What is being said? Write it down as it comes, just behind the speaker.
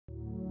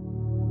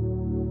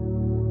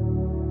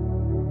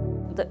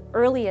the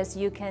earliest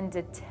you can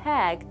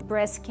detect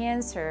breast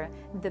cancer,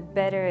 the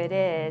better it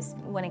is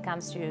when it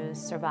comes to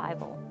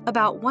survival.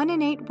 About 1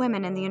 in 8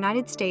 women in the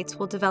United States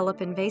will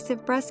develop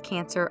invasive breast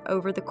cancer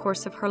over the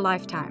course of her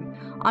lifetime.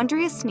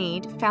 Andrea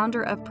Sneed,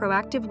 founder of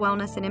Proactive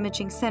Wellness and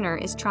Imaging Center,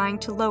 is trying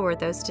to lower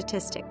those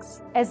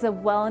statistics. As a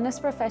wellness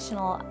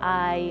professional,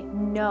 I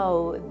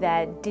know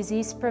that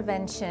disease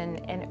prevention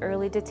and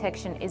early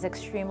detection is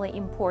extremely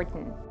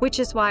important. Which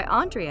is why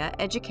Andrea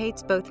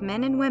educates both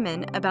men and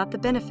women about the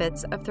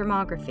benefits of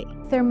thermography.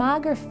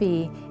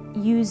 Thermography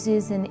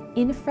uses an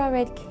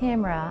infrared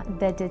camera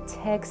that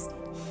detects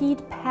heat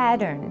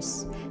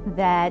patterns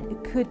that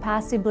could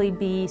possibly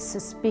be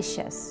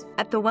suspicious.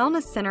 At the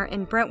Wellness Center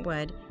in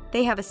Brentwood,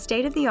 they have a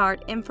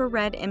state-of-the-art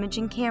infrared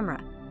imaging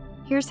camera.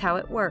 Here's how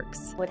it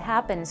works. What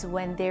happens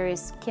when there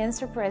is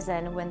cancer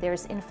present, when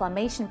there's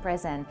inflammation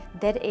present,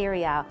 that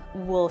area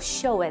will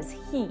show as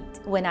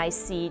heat. When I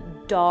see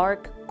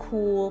dark,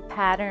 cool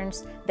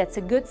patterns, that's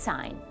a good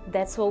sign.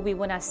 That's what we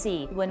want to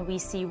see. When we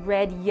see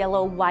red,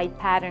 yellow, white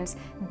patterns,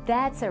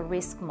 that's a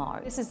risk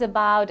mark. This is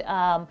about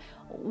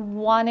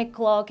 1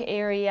 o'clock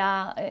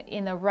area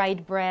in the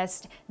right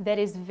breast. That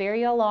is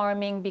very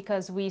alarming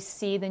because we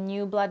see the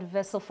new blood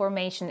vessel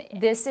formation.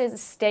 This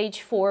is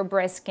stage 4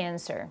 breast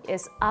cancer.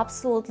 It's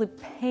absolutely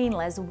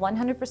painless,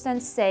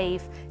 100%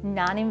 safe,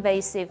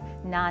 non-invasive,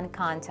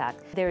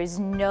 non-contact. There is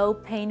no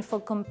painful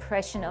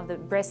compression of the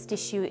breast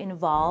tissue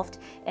involved,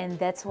 and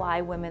that's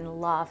why women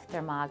love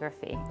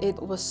thermography.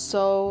 It was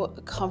so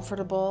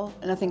comfortable,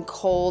 nothing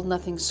cold,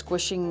 nothing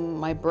squishing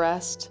my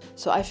breast.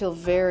 So I feel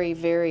very,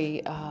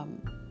 very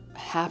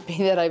happy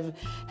that I've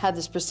had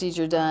this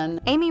procedure done.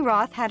 Amy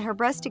Roth had her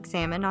breast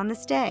examined on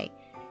this day.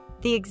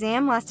 The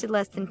exam lasted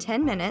less than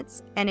 10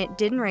 minutes, and it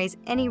didn't raise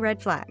any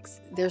red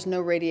flags. There's no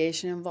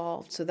radiation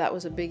involved, so that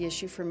was a big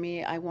issue for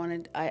me. I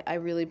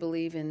really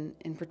believe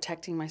in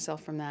protecting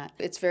myself from that.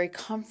 It's very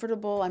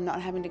comfortable. I'm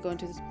not having to go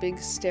into this big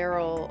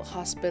sterile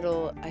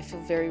hospital. I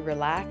feel very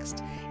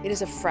relaxed. It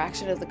is a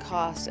fraction of the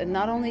cost, and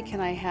not only can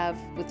I have,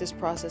 with this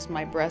process,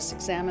 my breast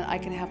examined, I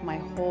can have my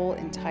whole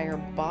entire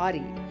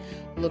body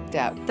looked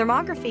at.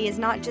 Thermography is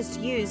not just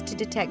used to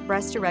detect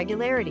breast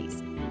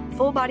irregularities.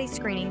 Full-body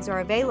screenings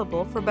are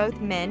available for both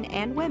men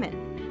and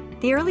women.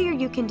 The earlier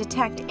you can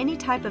detect any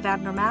type of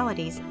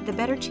abnormalities, the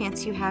better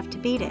chance you have to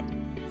beat it.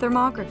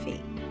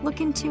 Thermography.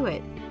 Look into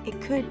it. It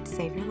could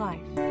save your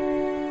life.